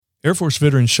Air Force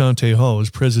veteran Shante Hall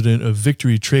is president of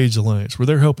Victory Trades Alliance, where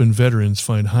they're helping veterans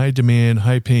find high-demand,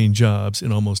 high-paying jobs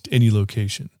in almost any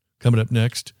location. Coming up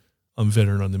next, on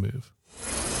Veteran on the Move.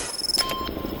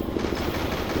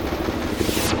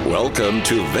 Welcome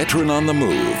to Veteran on the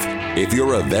Move. If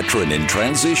you're a veteran in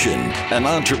transition, an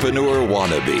entrepreneur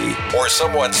wannabe, or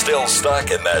someone still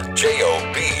stuck in that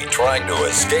JOB trying to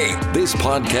escape, this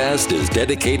podcast is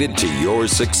dedicated to your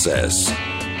success.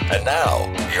 And now,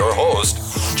 your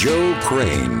host, Joe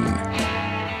Crane.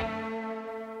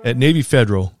 At Navy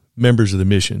Federal, members of the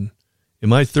mission. In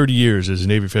my 30 years as a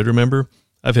Navy Federal member,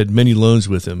 I've had many loans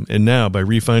with them, and now by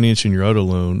refinancing your auto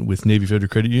loan with Navy Federal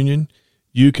Credit Union,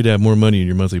 you could have more money in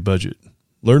your monthly budget.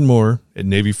 Learn more at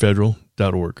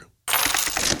NavyFederal.org.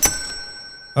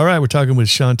 All right, we're talking with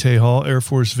Shante Hall, Air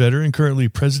Force veteran, currently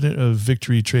president of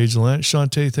Victory Trades Alliance.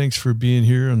 Shante, thanks for being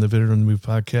here on the Veteran on the Move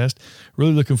podcast.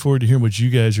 Really looking forward to hearing what you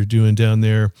guys are doing down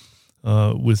there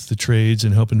with the trades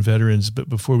and helping veterans. But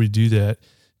before we do that,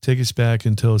 take us back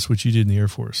and tell us what you did in the Air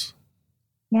Force.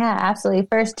 Yeah, absolutely.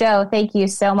 First, Joe, thank you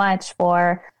so much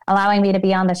for allowing me to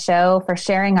be on the show, for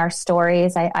sharing our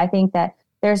stories. I think that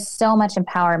there's so much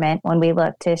empowerment when we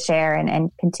look to share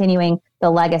and continuing the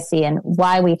legacy and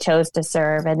why we chose to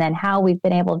serve, and then how we've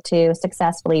been able to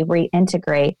successfully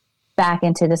reintegrate back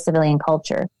into the civilian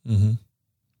culture. Mm-hmm.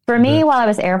 For me, while I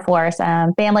was Air Force,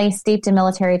 family steeped in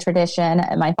military tradition.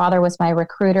 My father was my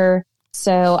recruiter,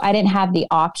 so I didn't have the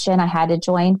option. I had to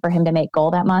join for him to make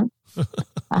goal that month.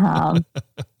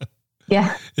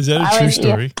 Yeah. Is that a true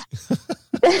story?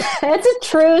 Yeah. It's a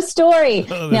true story.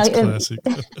 Oh, that's classic.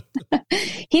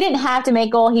 He didn't have to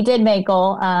make goal. He did make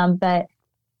goal. But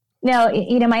no,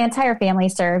 my entire family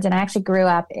served, and I actually grew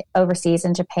up overseas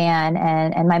in Japan,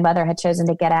 and my mother had chosen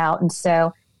to get out. And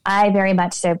so I very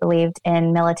much so believed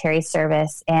in military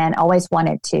service and always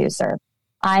wanted to serve.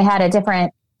 I had a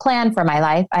different plan for my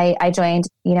life. I joined,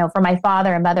 for my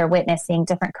father and mother witnessing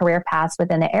different career paths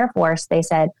within the Air Force. They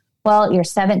said, well, you're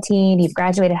 17, you've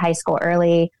graduated high school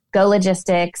early, go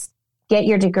logistics, get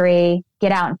your degree,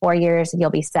 get out in 4 years, and you'll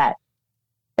be set.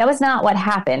 That was not what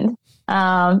happened.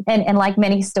 And like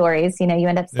many stories, you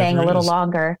end up staying a little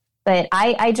longer. But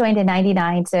I joined in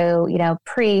 99, so,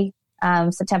 pre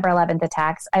September 11th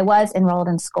attacks. I was enrolled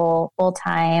in school full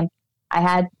time. I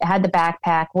had the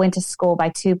backpack, went to school by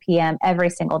 2 p.m.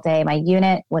 every single day. My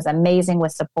unit was amazing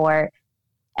with support.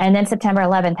 And then September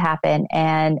 11th happened,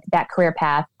 and that career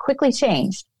path quickly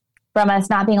changed from us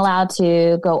not being allowed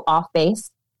to go off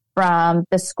base, from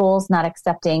the schools not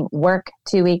accepting work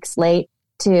 2 weeks late,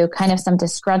 to kind of some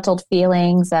disgruntled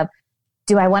feelings of,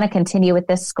 do I want to continue with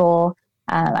this school?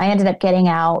 I ended up getting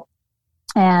out,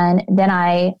 and then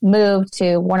I moved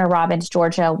to Warner Robins,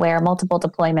 Georgia, where multiple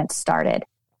deployments started.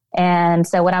 And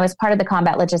so when I was part of the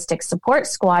Combat Logistics Support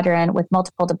Squadron with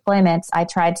multiple deployments, I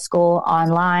tried school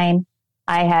online.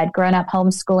 I had grown up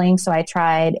homeschooling, so I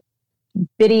tried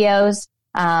videos,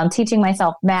 teaching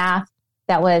myself math.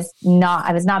 I was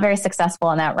not very successful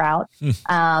in that route.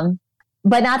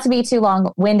 But not to be too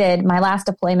long-winded, my last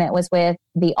deployment was with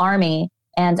the Army.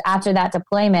 And after that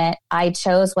deployment, I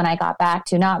chose when I got back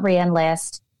to not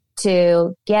re-enlist,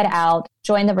 to get out,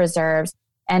 join the reserves,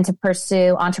 and to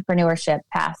pursue entrepreneurship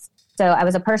paths. So I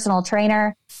was a personal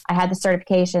trainer. I had the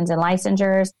certifications and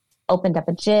licensures, opened up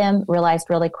a gym, realized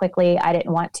really quickly I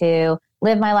didn't want to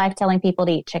live my life telling people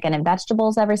to eat chicken and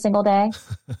vegetables every single day.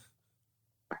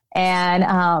 And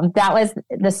that was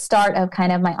the start of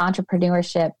kind of my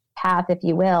entrepreneurship path, if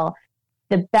you will.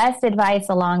 The best advice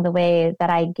along the way that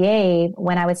I gave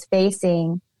when I was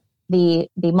facing the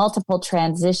multiple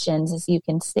transitions, as you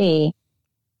can see,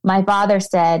 my father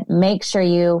said, make sure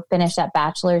you finish that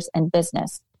bachelor's in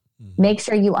business. Make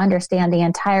sure you understand the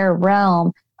entire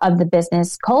realm of the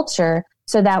business culture,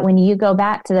 so that when you go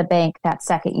back to the bank that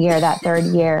second year, that third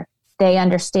year, they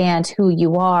understand who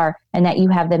you are and that you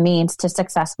have the means to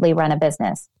successfully run a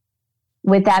business.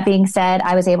 With that being said,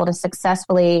 I was able to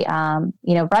successfully, run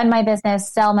my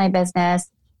business, sell my business.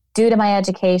 Due to my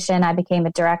education, I became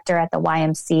a director at the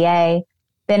YMCA,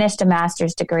 finished a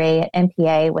master's degree at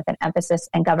MPA with an emphasis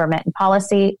in government and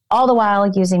policy, all the while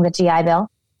using the GI Bill.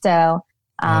 So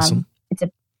awesome. It's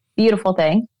a beautiful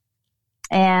thing.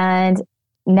 And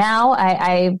now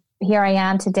here I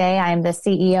am today. I am the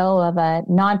CEO of a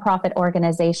nonprofit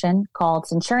organization called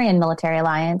Centurion Military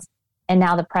Alliance, and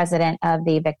now the president of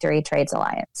the Victory Trades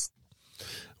Alliance.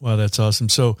 Wow, that's awesome.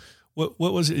 So what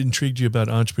was it intrigued you about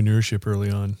entrepreneurship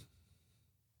early on?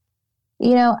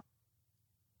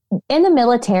 In the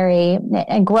military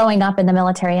and growing up in the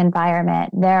military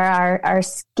environment, there are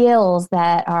skills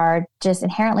that are just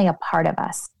inherently a part of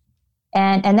us.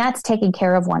 And that's taking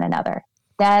care of one another.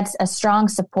 that's a strong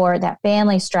support, that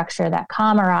family structure, that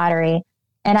camaraderie.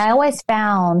 And I always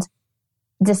found,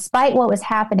 despite what was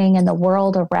happening in the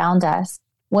world around us,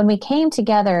 when we came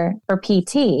together for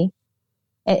PT,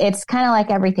 it's kind of like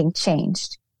everything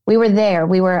changed. We were there.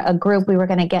 We were a group. We were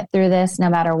going to get through this no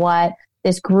matter what,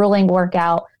 this grueling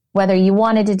workout, whether you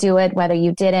wanted to do it, whether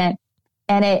you didn't.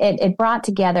 And it brought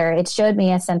together, it showed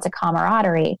me a sense of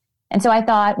camaraderie. And so I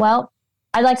thought, well,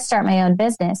 I'd like to start my own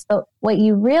business. But what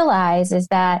you realize is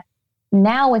that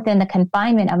now within the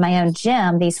confinement of my own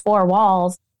gym, these four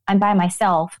walls, I'm by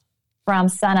myself from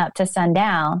sun up to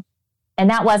sundown. And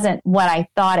that wasn't what I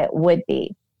thought it would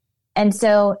be. And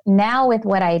so now with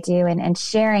what I do and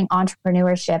sharing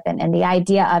entrepreneurship and the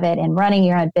idea of it and running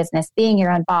your own business, being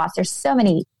your own boss, there's so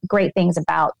many great things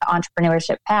about the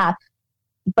entrepreneurship path.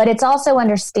 But it's also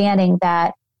understanding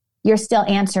that you're still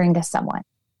answering to someone.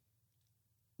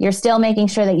 You're still making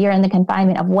sure that you're in the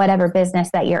confinement of whatever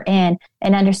business that you're in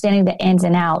and understanding the ins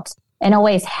and outs and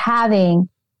always having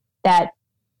that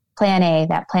plan A,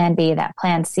 that plan B, that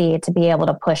plan C to be able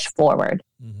to push forward.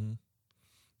 Mm-hmm.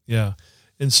 Yeah.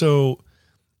 And so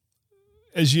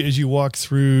as you walk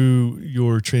through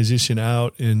your transition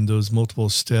out in those multiple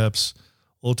steps,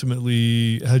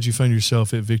 ultimately, how did you find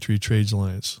yourself at Victory Trades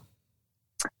Alliance?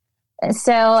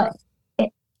 So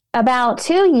about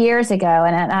 2 years ago,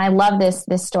 and I love this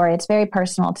story, it's very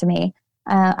personal to me.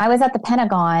 I was at the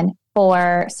Pentagon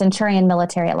for Centurion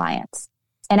Military Alliance,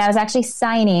 and I was actually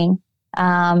signing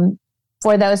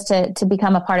for those to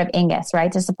become a part of INGUS,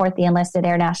 right, to support the Enlisted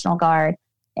Air National Guard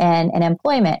and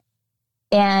employment.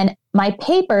 And my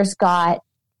papers got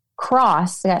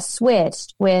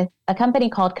switched with a company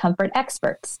called Comfort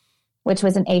Experts, which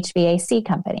was an HVAC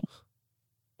company.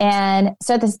 And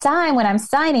so at this time when I'm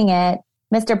signing it,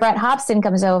 Mr. Brett Hobson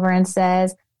comes over and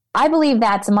says, I believe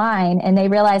that's mine. And they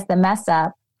realized the mess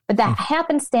up. But that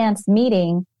happenstance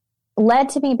meeting led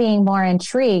to me being more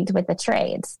intrigued with the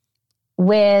trades.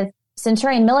 With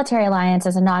Centurion Military Alliance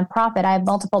as a nonprofit, I have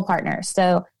multiple partners.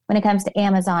 So when it comes to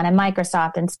Amazon and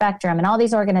Microsoft and Spectrum and all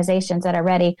these organizations that are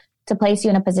ready to place you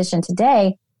in a position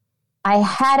today, I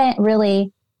hadn't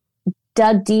really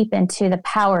dug deep into the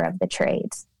power of the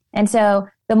trades. And so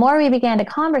the more we began to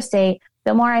conversate,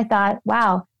 the more I thought,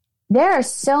 wow, there are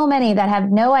so many that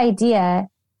have no idea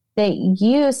that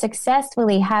you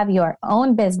successfully have your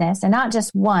own business, and not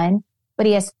just one, but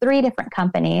he has 3 different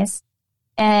companies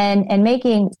and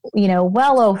making,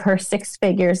 well over 6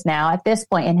 figures now at this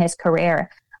point in his career.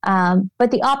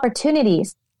 But the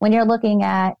opportunities when you're looking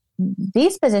at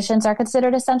these positions are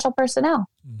considered essential personnel.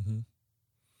 Mm-hmm.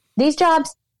 These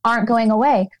jobs aren't going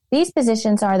away. These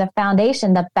positions are the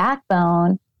foundation, the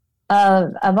backbone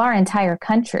of our entire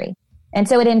country. And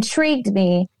so it intrigued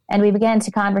me, and we began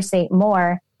to conversate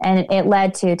more, and it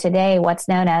led to today what's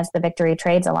known as the Victory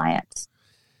Trades Alliance.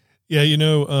 Yeah,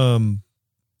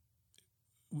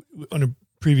 on a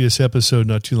previous episode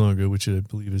not too long ago, which I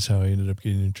believe is how I ended up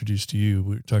getting introduced to you,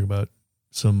 we were talking about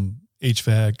some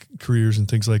HVAC careers and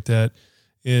things like that.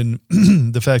 And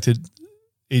the fact that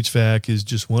HVAC is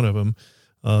just one of them,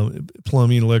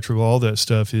 plumbing, electrical, all that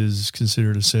stuff is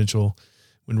considered essential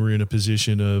when we're in a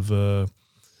position of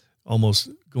almost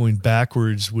going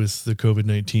backwards with the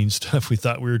COVID-19 stuff. We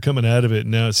thought we were coming out of it,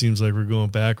 and now it seems like we're going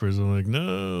backwards. I'm like,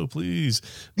 no, please.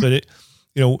 But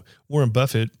Warren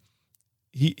Buffett,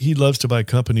 he loves to buy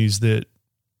companies that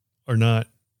are not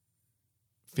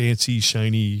fancy,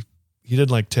 shiny. He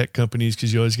doesn't like tech companies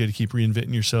because you always got to keep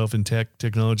reinventing yourself, and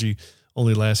technology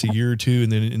only lasts a year or two,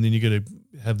 and then you got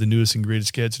to have the newest and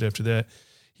greatest gadget after that.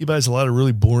 He buys a lot of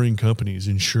really boring companies,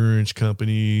 insurance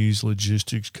companies,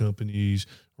 logistics companies,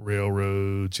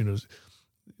 railroads.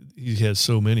 He has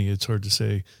so many, it's hard to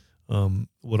say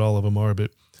what all of them are,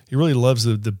 but he really loves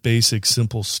the basic,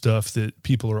 simple stuff that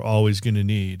people are always going to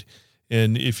need.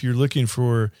 And if you're looking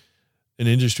for an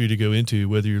industry to go into,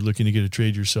 whether you're looking to get a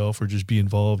trade yourself or just be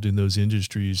involved in those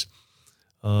industries,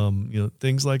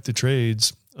 things like the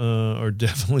trades are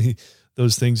definitely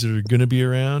those things that are going to be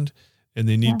around, and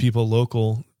they need people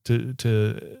local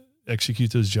to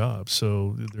execute those jobs.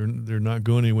 So they're not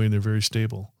going anywhere, and they're very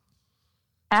stable.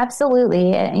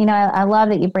 Absolutely. I love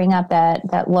that you bring up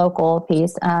that local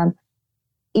piece.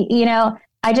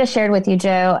 I just shared with you,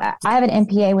 Joe, I have an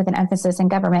MPA with an emphasis in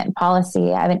government and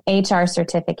policy. I have an HR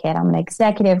certificate. I'm an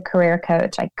executive career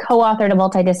coach. I co-authored a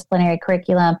multidisciplinary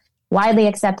curriculum widely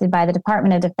accepted by the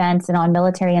Department of Defense and on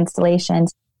military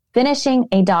installations. Finishing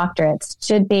a doctorate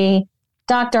should be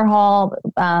Dr. Hall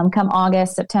come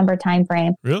August, September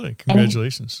timeframe. Really?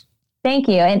 Congratulations. Thank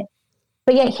you.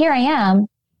 But yet here I am,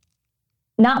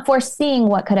 not foreseeing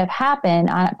what could have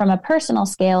happened from a personal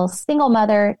scale, single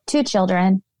mother, 2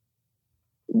 children,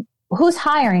 who's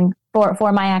hiring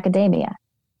for my academia?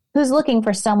 Who's looking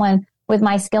for someone with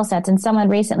my skill sets? And someone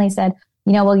recently said,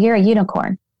 well, you're a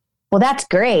unicorn. Well, that's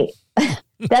great.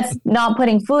 That's not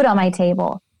putting food on my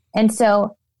table. And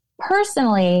so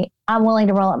personally, I'm willing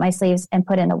to roll up my sleeves and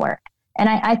put in the work. And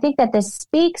I think that this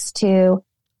speaks to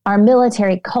our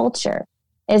military culture,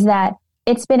 is that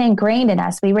it's been ingrained in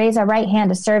us. We raise our right hand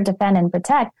to serve, defend, and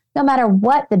protect. No matter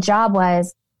what the job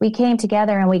was, we came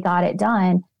together and we got it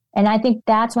done. And I think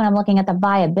that's when I'm looking at the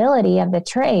viability of the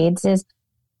trades, is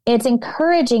it's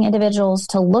encouraging individuals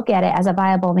to look at it as a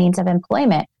viable means of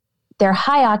employment. They're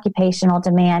high occupational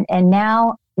demand. And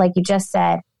now, like you just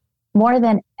said, more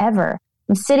than ever,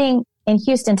 I'm sitting in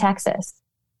Houston, Texas.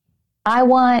 I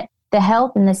want the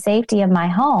health and the safety of my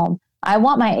home. I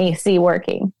want my AC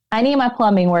working. I need my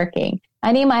plumbing working.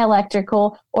 I need my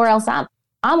electrical, or else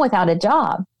I'm without a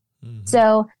job. Mm-hmm.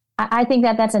 So I think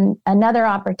that that's another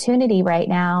opportunity right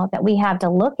now that we have to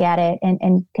look at it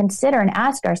and consider and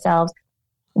ask ourselves,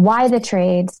 why the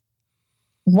trades?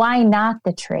 Why not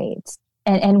the trades?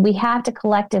 And we have to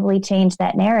collectively change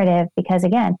that narrative, because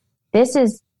again, this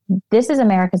is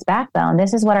America's backbone.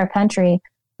 This is what our country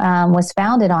was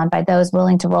founded on, by those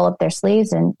willing to roll up their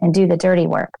sleeves and do the dirty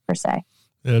work, per se.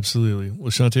 Absolutely. Well,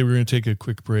 Shante, we're going to take a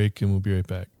quick break and we'll be right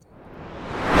back.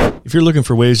 If you're looking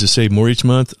for ways to save more each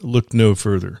month, look no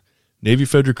further. Navy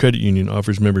Federal Credit Union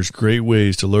offers members great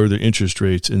ways to lower their interest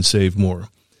rates and save more.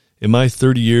 In my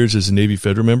 30 years as a Navy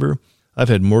Federal member, I've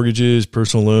had mortgages,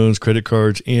 personal loans, credit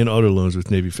cards, and auto loans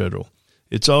with Navy Federal.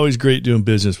 It's always great doing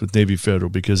business with Navy Federal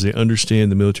because they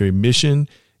understand the military mission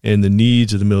and the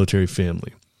needs of the military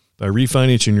family. By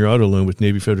refinancing your auto loan with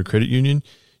Navy Federal Credit Union,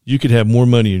 you could have more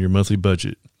money in your monthly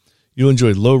budget. You'll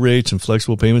enjoy low rates and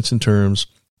flexible payments and terms.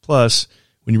 Plus,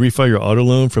 when you refi your auto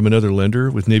loan from another lender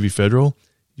with Navy Federal,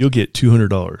 you'll get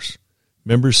 $200.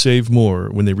 Members save more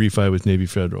when they refi with Navy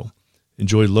Federal.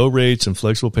 Enjoy low rates and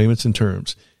flexible payments and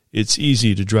terms. It's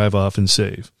easy to drive off and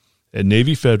save. At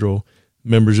Navy Federal,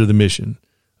 members of the mission.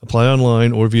 Apply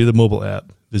online or via the mobile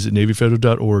app. Visit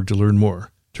NavyFederal.org to learn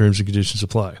more. Terms and conditions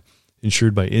apply.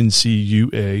 Insured by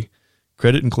NCUA.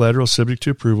 Credit and collateral subject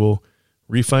to approval.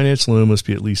 Refinance loan must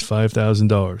be at least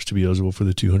 $5,000 to be eligible for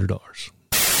the $200.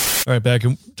 All right, back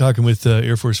and talking with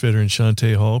Air Force veteran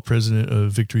Shante Hall, president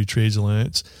of Victory Trades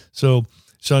Alliance. So,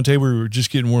 Shante, we were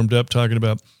just getting warmed up talking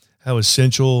about how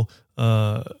essential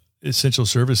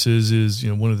services is.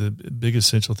 One of the big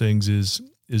essential things is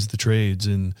the trades,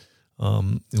 and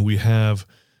we have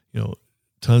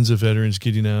tons of veterans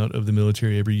getting out of the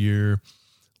military every year,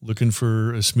 looking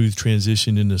for a smooth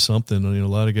transition into something. A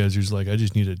lot of guys are just like, I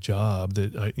just need a job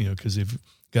that because they've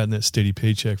gotten that steady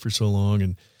paycheck for so long.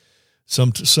 And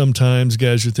sometimes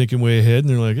guys are thinking way ahead and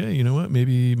they're like, hey, you know what?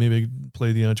 Maybe I could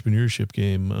play the entrepreneurship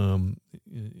game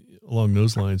along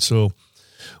those lines. So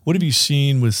what have you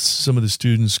seen with some of the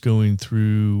students going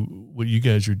through what you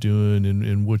guys are doing,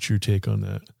 and what's your take on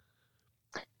that?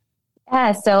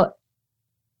 Yeah. So,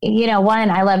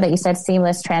 one, I love that you said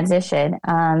seamless transition.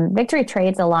 Victory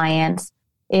Trades Alliance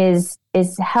is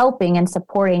helping and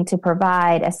supporting to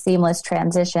provide a seamless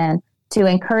transition to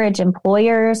encourage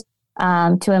employers,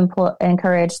 to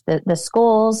encourage the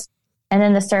schools, and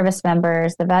then the service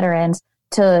members, the veterans,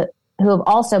 who have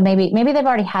also maybe they've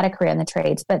already had a career in the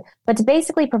trades, but to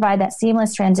basically provide that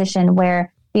seamless transition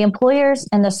where the employers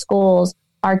and the schools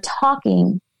are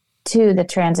talking to the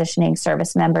transitioning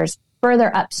service members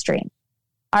further upstream,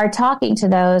 are talking to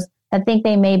those that think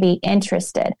they may be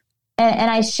interested.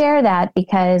 And I share that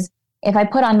because if I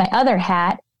put on my other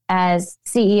hat as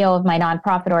CEO of my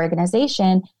nonprofit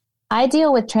organization, I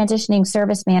deal with transitioning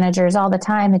service managers all the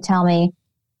time who tell me,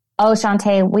 oh,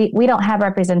 Shante, we don't have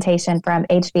representation from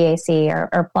HVAC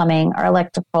or plumbing or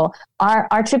electrical.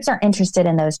 Our troops aren't interested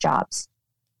in those jobs.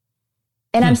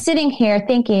 And I'm sitting here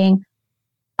thinking,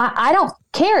 I don't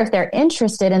care if they're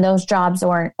interested in those jobs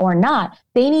or not.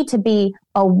 They need to be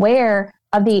aware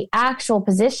of the actual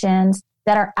positions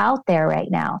that are out there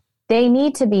right now. They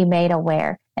need to be made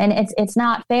aware. And it's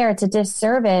not fair. It's a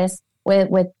disservice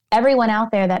with everyone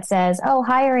out there that says, oh,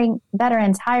 hiring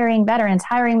veterans, hiring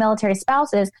military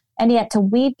spouses. And yet to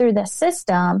weed through the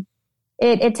system,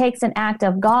 it takes an act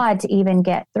of God to even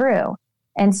get through.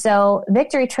 And so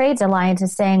Victory Trades Alliance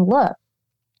is saying, look,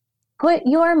 put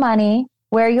your money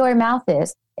where your mouth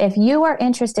is. If you are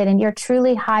interested and you're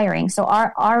truly hiring, so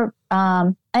our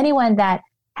anyone that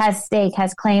has stake,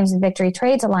 has claims in Victory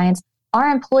Trades Alliance, our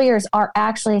employers are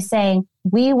actually saying,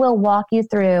 we will walk you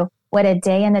through what a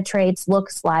day in the trades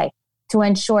looks like to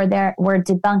ensure that we're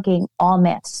debunking all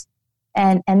myths.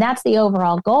 And that's the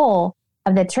overall goal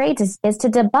of the trades is to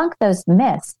debunk those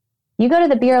myths. You go to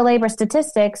the Bureau of Labor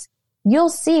Statistics, you'll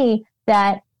see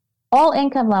that all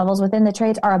income levels within the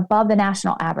trades are above the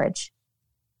national average.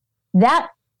 That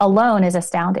alone is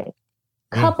astounding.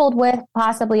 Coupled with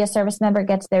possibly a service member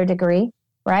gets their degree,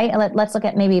 right? And let's look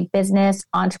at maybe business,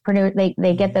 entrepreneur.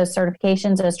 They get those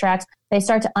certifications, those tracks. They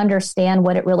start to understand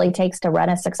what it really takes to run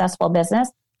a successful business.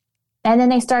 And then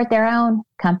they start their own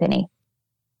company.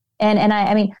 And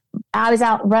I mean, I was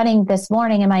out running this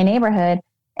morning in my neighborhood,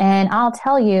 and I'll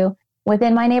tell you,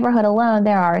 within my neighborhood alone,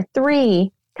 there are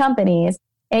 3 companies,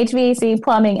 HVAC,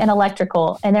 plumbing, and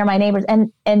electrical, and they're my neighbors,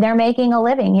 and they're making a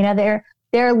living. You know,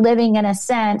 they're living in a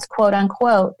sense, quote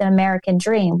unquote, the American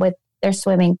dream with their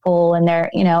swimming pool and their,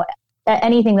 you know,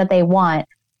 anything that they want,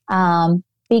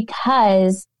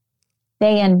 because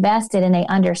they invested and they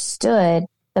understood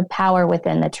the power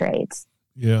within the trades.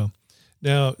 Yeah.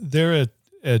 Now they're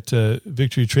at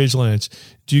Victory Trades Alliance.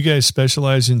 Do you guys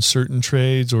specialize in certain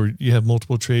trades, or you have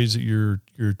multiple trades that you're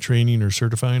training or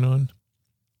certifying on?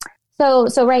 So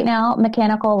right now,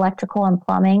 mechanical, electrical, and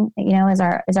plumbing, you know, is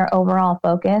our overall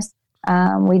focus.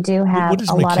 We do have what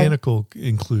does mechanical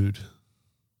include?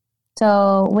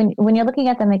 So when you're looking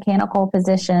at the mechanical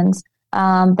positions,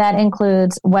 that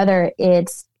includes whether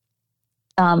it's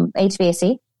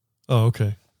HVAC. Oh,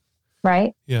 okay.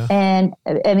 Right. Yeah. And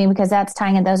I mean, because that's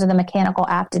tying in, those are the mechanical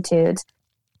aptitudes,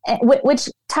 which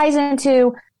ties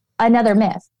into another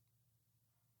myth.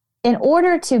 In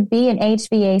order to be an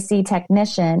HVAC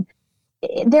technician,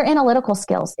 they're analytical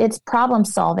skills. It's problem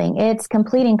solving. It's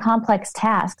completing complex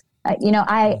tasks.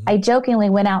 I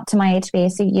jokingly went out to my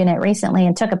HVAC unit recently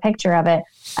and took a picture of it.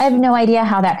 I have no idea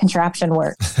how that contraption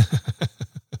works.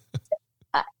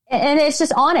 And it's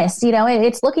just honest, you know,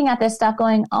 it's looking at this stuff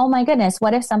going, oh my goodness,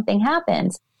 what if something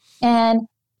happens? And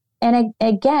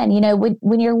again, you know,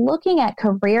 when you're looking at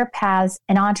career paths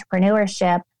and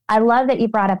entrepreneurship, I love that you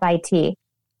brought up IT.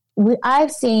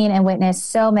 I've seen and witnessed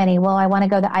so many, well, I want to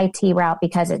go the IT route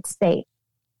because it's safe.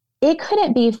 It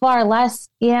couldn't be far less,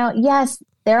 you know, yes,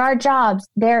 there are jobs,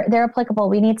 they're applicable.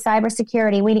 We need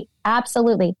cybersecurity.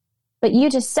 Absolutely. But you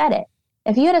just said it.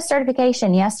 If you had a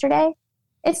certification yesterday,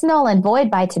 it's null and void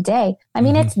by today. I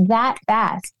mean, it's that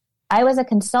fast. I was a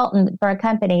consultant for a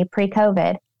company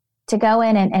pre-COVID to go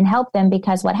in and help them,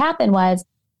 because what happened was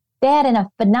they had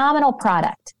a phenomenal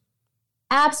product,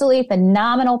 absolutely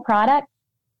phenomenal product.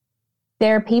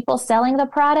 Their people selling the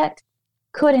product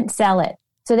couldn't sell it.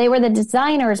 So they were the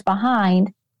designers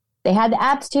behind. They had the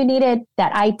aptitude needed,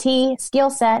 that IT skill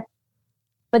set,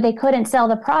 but they couldn't sell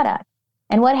the product.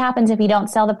 And what happens if you don't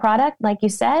sell the product? Like you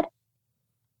said,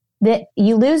 that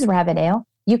you lose revenue.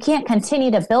 You can't continue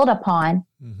to build upon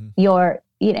your,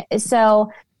 you know,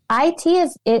 so IT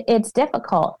it's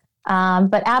difficult.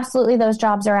 But absolutely those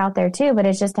jobs are out there too, but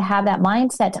it's just to have that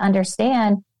mindset to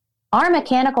understand our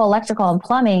mechanical, electrical, and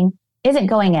plumbing isn't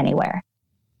going anywhere.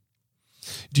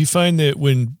 Do you find that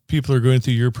when people are going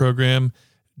through your program,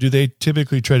 do they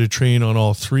typically try to train on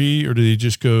all 3, or do they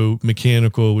just go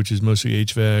mechanical, which is mostly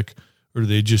HVAC, or do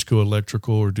they just go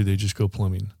electrical, or do they just go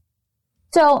plumbing?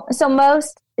 So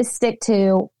most stick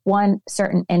to one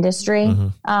certain industry.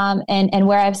 And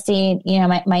where I've seen, you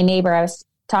know, my neighbor, I was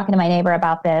talking to my neighbor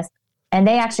about this, and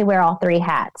they actually wear all 3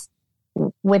 hats,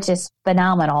 which is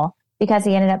phenomenal, because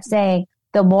he ended up saying,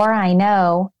 the more I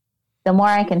know, the more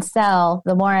I can sell,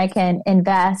 the more I can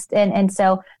invest. And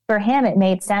so for him, it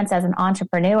made sense as an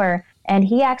entrepreneur. And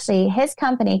he actually, his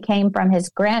company came from his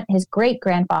great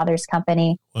grandfather's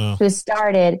company, who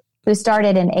started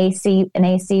an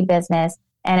AC business,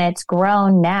 and it's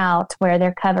grown now to where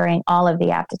they're covering all of the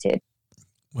aptitude.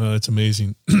 Well, it's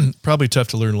amazing. Probably tough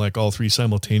to learn like all 3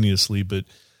 simultaneously, but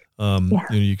you know,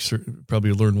 you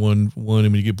probably learn one, and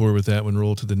when you get bored with that one,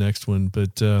 roll to the next one.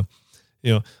 But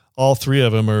you know, all 3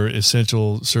 of them are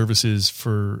essential services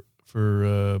for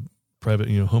private,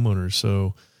 you know, homeowners.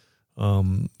 So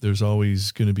there's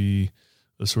always going to be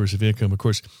a source of income. Of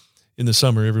course, in the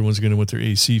summer, everyone's going to want their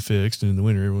AC fixed, and in the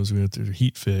winter, everyone's going to want their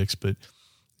heat fixed. But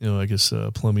you know, I guess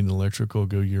plumbing and electrical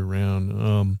go year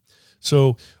round.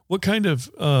 So what kind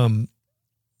of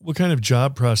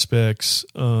job prospects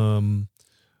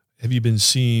have you been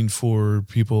seeing for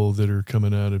people that are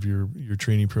coming out of your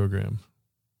training program?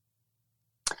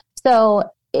 So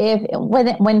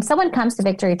when someone comes to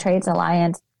Victory Trades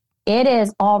Alliance, it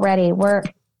is already, we're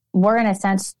in a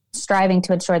sense striving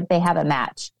to ensure that they have a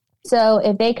match. So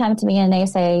if they come to me and they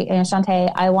say, you know,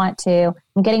 Shantae,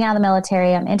 I'm getting out of the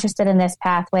military, I'm interested in this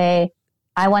pathway,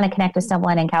 I want to connect with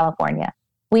someone in California.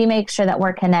 We make sure that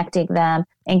we're connecting them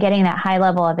and getting that high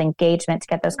level of engagement to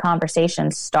get those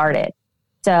conversations started.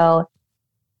 So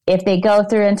if they go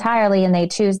through entirely and they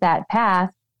choose that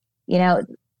path, you know,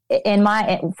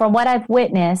 from what I've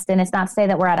witnessed, and it's not to say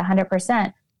that we're at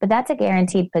 100%, but that's a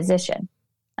guaranteed position.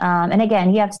 And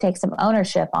again, you have to take some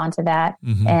ownership onto that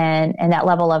and that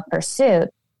level of pursuit.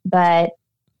 But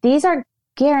these are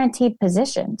guaranteed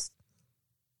positions.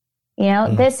 You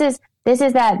know, this is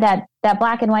that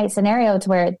black and white scenario to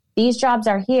where these jobs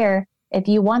are here. If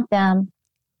you want them,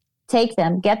 take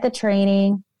them, get the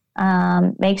training,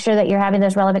 make sure that you're having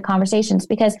those relevant conversations,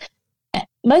 because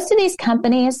most of these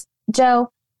companies,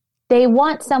 Joe, they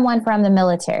want someone from the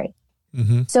military.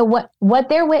 So what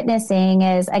they're witnessing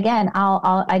is, again,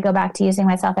 I go back to using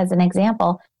myself as an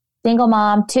example, single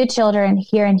mom, 2 children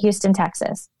here in Houston,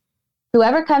 Texas.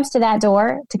 Whoever comes to that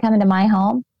door to come into my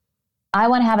home, I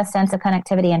want to have a sense of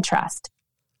connectivity and trust.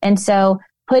 And so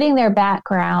putting their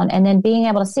background and then being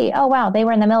able to see, oh, wow, they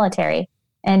were in the military,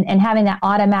 and having that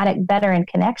automatic veteran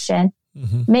connection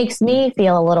makes me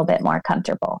feel a little bit more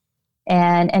comfortable.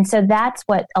 And so that's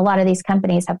what a lot of these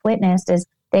companies have witnessed, is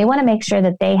they want to make sure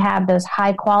that they have those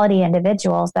high quality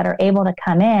individuals that are able to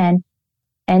come in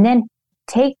and then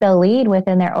take the lead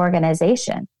within their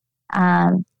organization.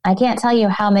 I can't tell you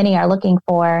how many are looking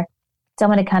for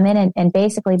someone to come in and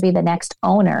basically be the next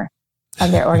owner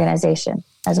of their organization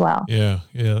as well. Yeah.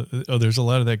 Oh, there's a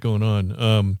lot of that going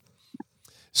on.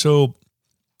 So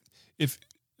if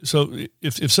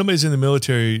somebody's in the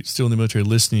military, still in the military,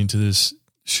 listening to this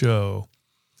show,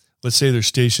 let's say they're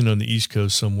stationed on the East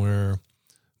Coast somewhere,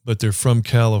 but they're from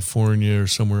California or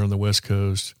somewhere on the West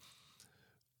Coast.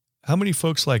 How many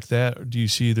folks like that do you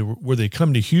see where they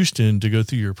come to Houston to go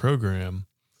through your program?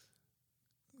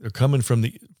 They're coming from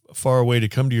the far away to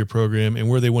come to your program, and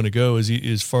where they want to go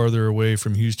is farther away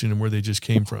from Houston and where they just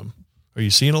came from. Are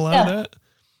you seeing a lot of that?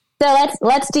 So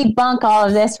let's debunk all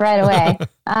of this right away.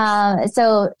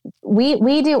 So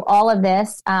we do all of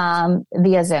this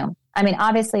via Zoom. I mean,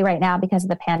 obviously right now because of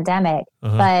the pandemic,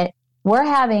 but we're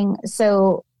having, it's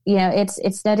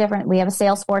no different. We have a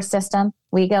Salesforce system.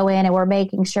 We go in and we're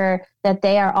making sure that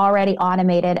they are already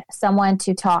automated, someone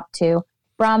to talk to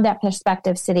from that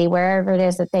prospective city, wherever it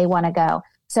is that they want to go.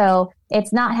 So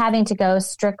it's not having to go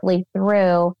strictly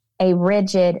through a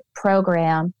rigid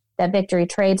program that Victory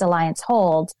Trades Alliance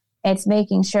holds. It's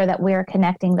making sure that we're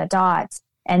connecting the dots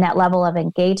and that level of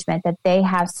engagement, that they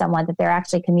have someone that they're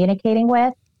actually communicating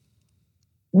with.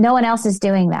 No one else is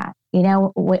doing that. You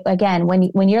know, again,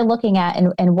 when you're looking at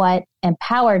and what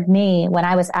empowered me when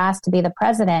I was asked to be the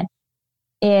president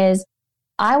is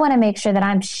I want to make sure that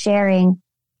I'm sharing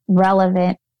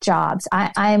relevant jobs.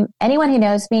 Anyone who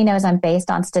knows me knows I'm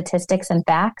based on statistics and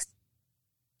facts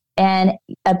and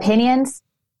opinions.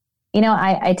 You know,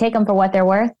 I take them for what they're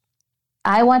worth.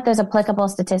 I want those applicable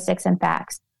statistics and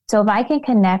facts. So if I can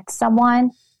connect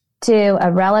someone to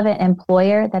a relevant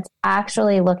employer that's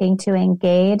actually looking to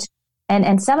engage,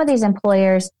 and some of these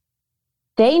employers,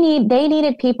 they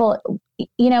needed people,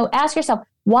 you know, ask yourself,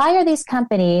 why are these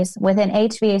companies within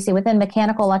HVAC, within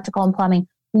mechanical, electrical, and plumbing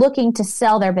looking to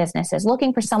sell their businesses,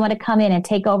 looking for someone to come in and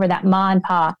take over that ma and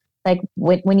pa, like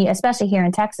when you, especially here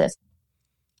in Texas,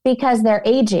 because they're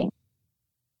aging,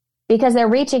 because they're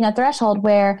reaching a threshold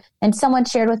where, and someone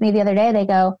shared with me the other day, they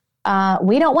go,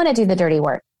 we don't want to do the dirty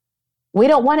work. We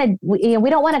don't want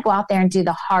to go out there and do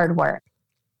the hard work.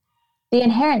 The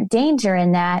inherent danger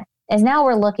in that is now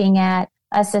we're looking at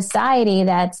a society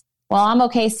that's, well, I'm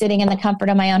okay sitting in the comfort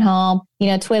of my own home, you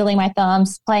know, twiddling my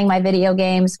thumbs, playing my video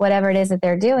games, whatever it is that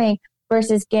they're doing,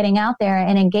 versus getting out there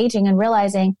and engaging and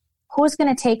realizing who's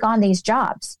going to take on these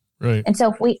jobs. Right. And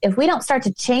so if we don't start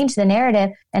to change the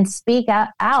narrative and speak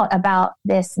out about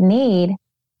this need,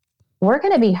 we're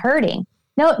going to be hurting.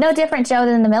 No different, Joe,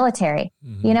 than the military.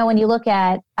 Mm-hmm. You know, when you look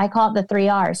at, I call it the 3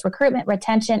 R's: recruitment,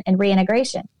 retention, and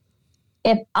reintegration.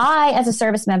 If I, as a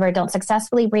service member, don't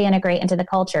successfully reintegrate into the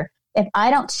culture, if I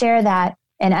don't share that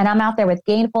and I'm out there with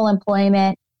gainful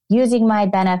employment, using my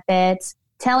benefits,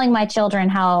 telling my children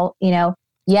how, you know,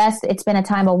 yes, it's been a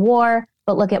time of war,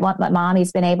 but look at what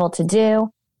mommy's been able to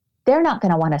do, they're not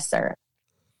going to want to serve.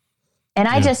 And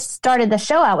I just started the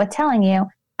show out with telling you,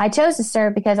 I chose to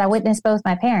serve because I witnessed both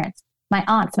my parents, my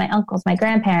aunts, my uncles, my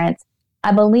grandparents.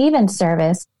 I believe in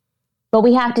service, but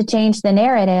we have to change the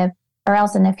narrative, or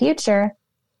else in the future,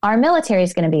 our military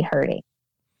is going to be hurting.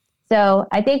 So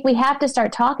I think we have to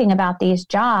start talking about these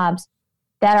jobs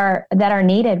that are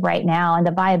needed right now and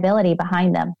the viability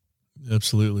behind them.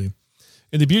 Absolutely.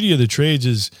 And the beauty of the trades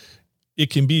is it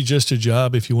can be just a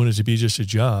job if you want it to be just a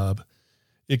job.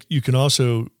 You can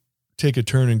also take a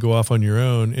turn and go off on your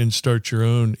own and start your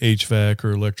own HVAC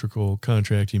or electrical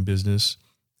contracting business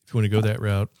if you want to go that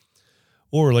route.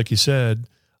 Or like you said,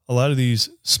 a lot of these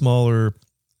small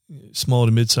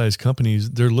to mid-sized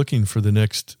companies, they're looking for the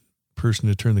next person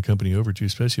to turn the company over to,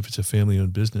 especially if it's a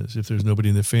family-owned business. If there's nobody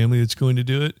in the family that's going to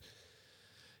do it,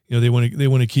 they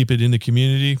want to keep it in the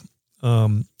community.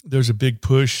 There's a big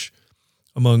push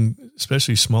among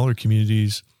especially smaller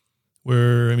communities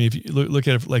where, I mean, if you look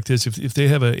at it like this, if they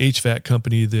have a HVAC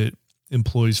company that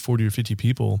employs 40 or 50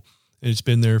 people and it's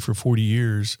been there for 40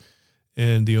 years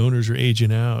and the owners are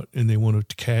aging out and they want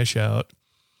to cash out,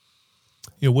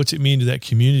 what's it mean to that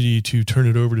community to turn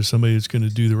it over to somebody that's going to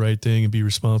do the right thing and be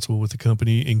responsible with the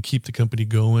company and keep the company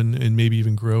going and maybe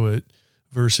even grow it,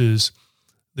 versus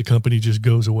the company just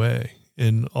goes away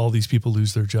and all these people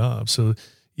lose their jobs. So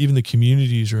even the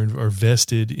communities are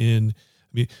vested in,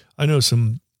 I mean, I know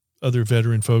some other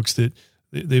veteran folks that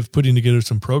they've putting together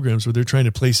some programs where they're trying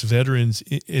to place veterans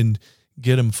and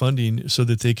get them funding so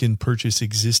that they can purchase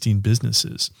existing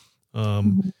businesses.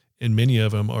 And many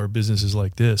of them are businesses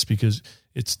like this because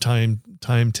it's time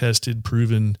tested,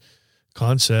 proven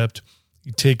concept.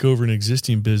 You take over an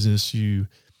existing business, you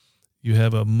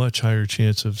have a much higher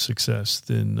chance of success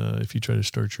than if you try to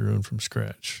start your own from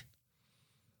scratch.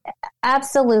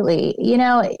 Absolutely.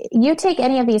 You take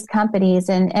any of these companies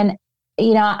and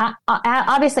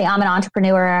obviously I'm an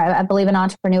entrepreneur. I believe in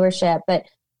entrepreneurship, but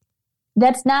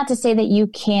that's not to say that you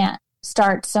can't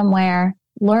start somewhere,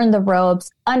 learn the ropes,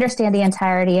 understand the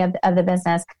entirety of the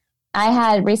business.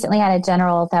 I recently had a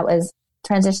general that was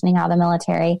transitioning out of the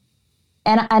military,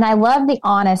 and I love the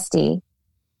honesty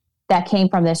that came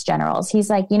from this general. He's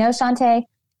like, Shante,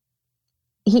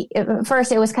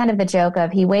 first it was kind of the joke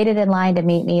of he waited in line to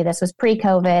meet me. This was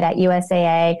pre-COVID at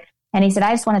USAA. And he said,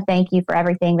 I just want to thank you for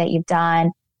everything that you've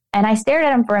done. And I stared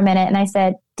at him for a minute and I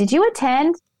said, did you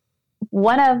attend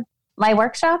one of my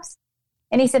workshops?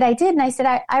 And he said, I did. And I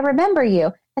said, I remember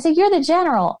you. I said, you're the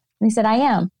general. And he said, I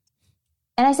am.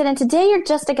 And I said, and today you're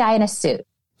just a guy in a suit.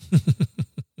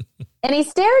 And he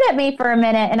stared at me for a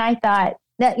minute. And I thought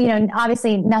that,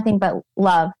 obviously nothing but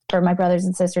love for my brothers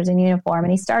and sisters in uniform.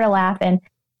 And he started laughing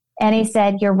and he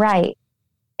said, you're right.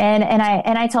 And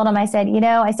I told him, I said,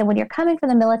 when you're coming from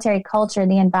the military culture,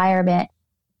 the environment,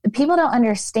 people don't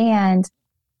understand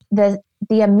the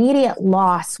immediate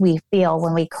loss we feel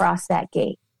when we cross that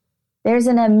gate. There's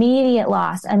an immediate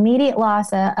loss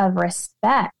of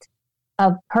respect,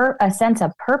 of a sense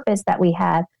of purpose that we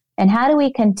have. And how do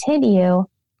we continue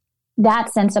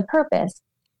that sense of purpose?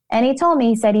 And he told me,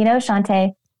 he said,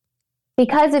 Shante,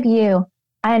 because of you,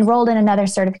 I enrolled in another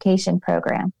certification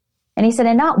program. And he said,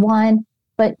 and not one,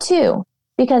 but two,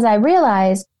 because I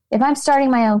realized if I'm starting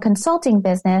my own consulting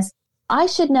business, I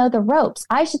should know the ropes.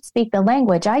 I should speak the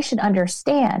language. I should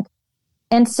understand.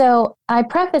 And so I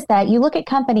preface that. You look at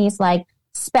companies like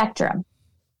Spectrum.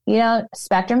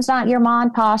 Spectrum's not your mom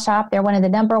and pop shop. They're one of the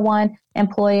number one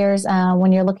employers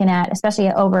when you're looking at, especially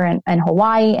over in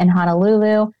Hawaii and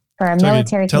Honolulu for a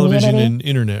military television community. And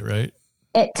internet, right?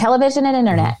 Television and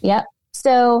internet. Mm-hmm. Yep.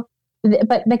 So,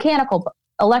 but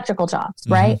electrical jobs,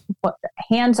 right?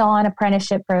 Hands-on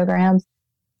apprenticeship programs.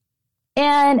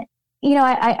 And,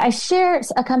 I share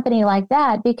a company like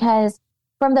that because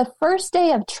from the first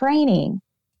day of training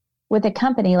with a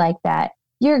company like that,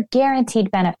 you're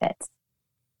guaranteed benefits.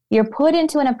 You're put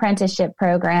into an apprenticeship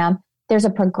program. There's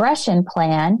a progression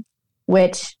plan,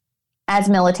 which as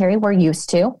military, we're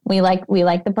used to. We like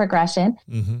the progression.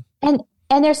 Mm-hmm.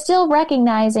 And they're still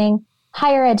recognizing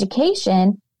higher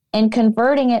education and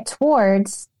converting it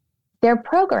towards their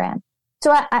program.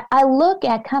 So I look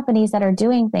at companies that are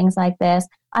doing things like this.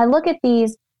 I look at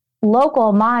these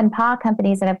local ma and pa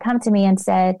companies that have come to me and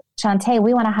said, Shante,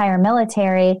 we want to hire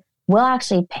military. We'll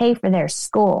actually pay for their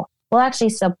school. We'll actually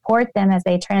support them as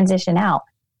they transition out.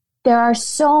 There are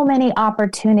so many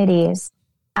opportunities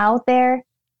out there.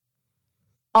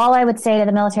 All I would say to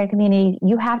the military community,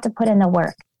 you have to put in the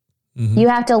work. Mm-hmm. You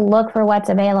have to look for what's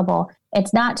available.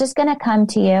 It's not just going to come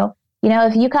to you.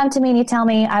 If you come to me and you tell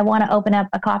me I want to open up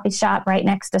a coffee shop right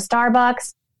next to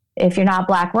Starbucks, if you're not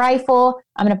Black Rifle,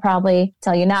 I'm going to probably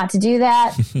tell you not to do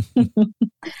that.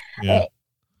 Yeah.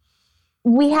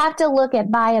 We have to look at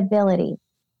viability.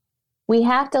 We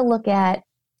have to look at,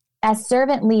 as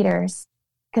servant leaders,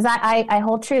 because I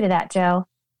hold true to that, Joe.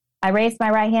 I raised my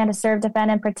right hand to serve,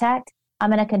 defend, and protect.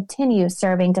 I'm going to continue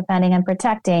serving, defending, and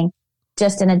protecting,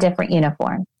 just in a different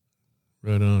uniform.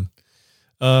 Right on.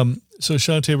 So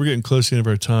Shante, we're getting close to the end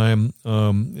of our time.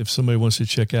 If somebody wants to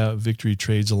check out Victory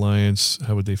Trades Alliance,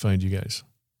 how would they find you guys?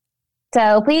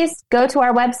 So please go to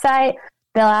our website,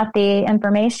 fill out the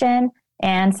information,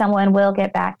 and someone will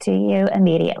get back to you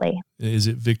immediately. Is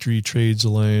it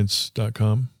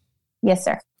victorytradesalliance.com? Yes,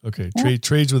 sir. Okay. Yeah.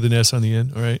 Trades with an S on the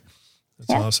end. All right.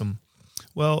 That's awesome.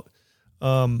 Well,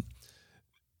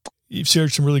 you've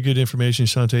shared some really good information,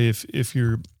 Shante. If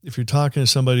you're talking to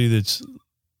somebody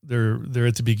they're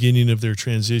at the beginning of their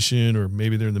transition, or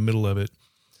maybe they're in the middle of it,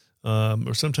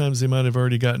 or sometimes they might have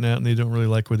already gotten out and they don't really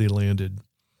like where they landed.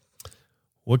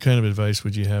 What kind of advice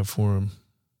would you have for them?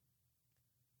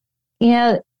 You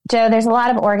know, Joe, there's a lot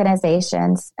of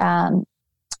organizations, and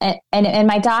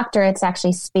my doctorate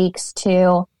actually speaks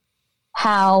to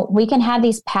how we can have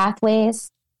these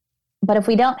pathways, but if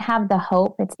we don't have the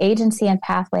hope, it's agency and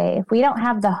pathway. If we don't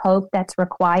have the hope that's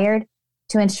required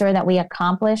to ensure that we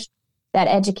accomplish that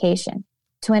education,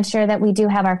 to ensure that we do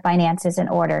have our finances in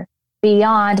order,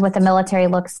 beyond what the military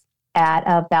looks at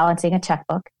of balancing a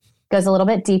checkbook, goes a little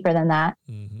bit deeper than that.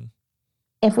 Mm-hmm.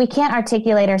 If we can't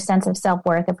articulate our sense of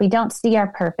self-worth, if we don't see our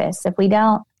purpose, if we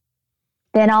don't,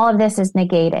 then all of this is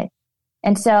negated.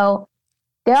 And so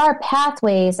there are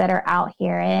pathways that are out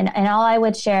here. And all I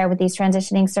would share with these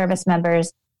transitioning service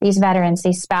members, these veterans,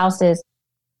 these spouses,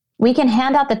 we can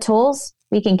hand out the tools.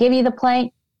 We can give you the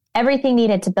plank, everything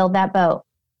needed to build that boat.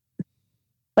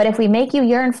 But if we make you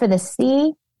yearn for the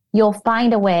sea, you'll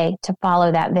find a way to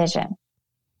follow that vision.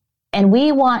 And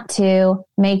we want to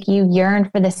make you yearn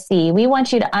for the sea. We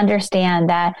want you to understand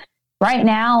that right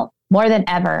now, more than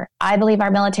ever, I believe our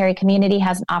military community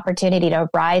has an opportunity to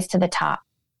rise to the top.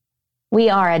 We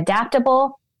are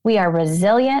adaptable. We are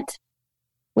resilient.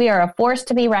 We are a force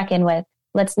to be reckoned with.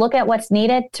 Let's look at what's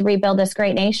needed to rebuild this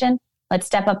great nation. Let's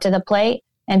step up to the plate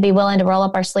and be willing to roll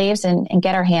up our sleeves and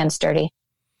get our hands dirty.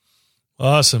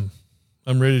 Awesome.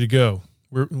 I'm ready to go.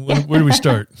 Where do we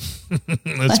start?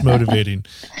 That's motivating.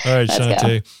 All right,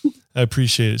 Shante, I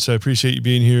appreciate it. So I appreciate you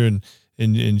being here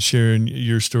and sharing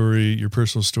your story, your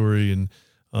personal story,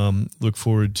 and look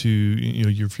forward to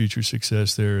your future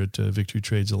success there at Victory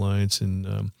Trades Alliance.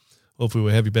 And hopefully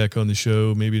we'll have you back on the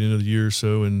show maybe in another year or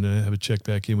so and have a check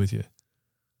back in with you.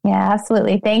 Yeah,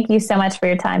 absolutely. Thank you so much for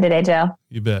your time today, Joe.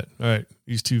 You bet. All right.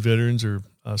 These two veterans are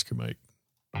Oscar Mike.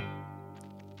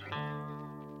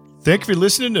 Thank you for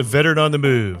listening to Veteran on the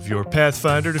Move, your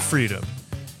pathfinder to freedom.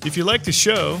 If you like the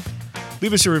show,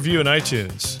 leave us a review on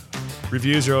iTunes.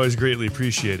 Reviews are always greatly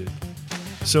appreciated.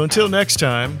 So until next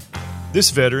time,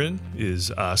 this veteran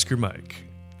is Oscar Mike.